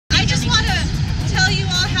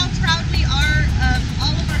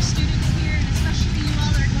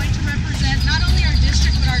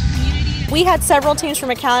We had several teams from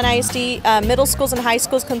McAllen ISD, middle schools and high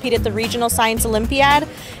schools compete at the Regional Science Olympiad,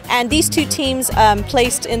 and these two teams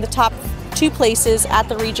placed in the top 2 places at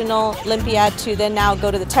the Regional Olympiad to then now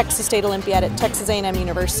go to the Texas State Olympiad at Texas A&M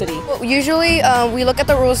University. Usually we look at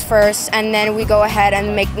the rules first, and then we go ahead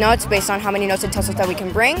and make notes based on how many notes it tells us that we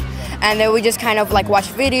can bring, and then we just kind of like watch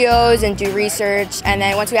videos and do research, and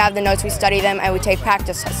then once we have the notes we study them and we take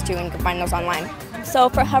practice tests too, and you can find those online. So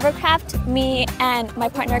for hovercraft, me and my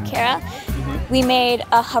partner Kara, we made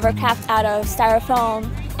a hovercraft out of styrofoam,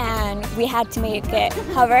 and we had to make it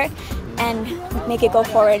hover and make it go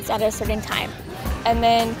forwards at a certain time. And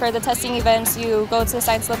then for the testing events, you go to the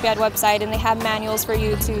Science Olympiad website and they have manuals for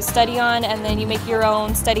you to study on, and then you make your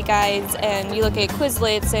own study guides and you look at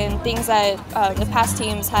Quizlets and things that the past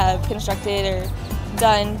teams have constructed or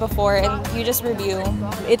done before, and you just review.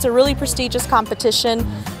 It's a really prestigious competition.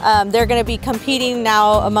 They're going to be competing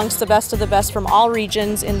now amongst the best of the best from all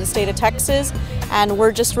regions in the state of Texas, and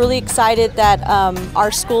we're just really excited that our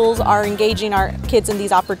schools are engaging our kids in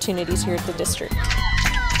these opportunities here at the district.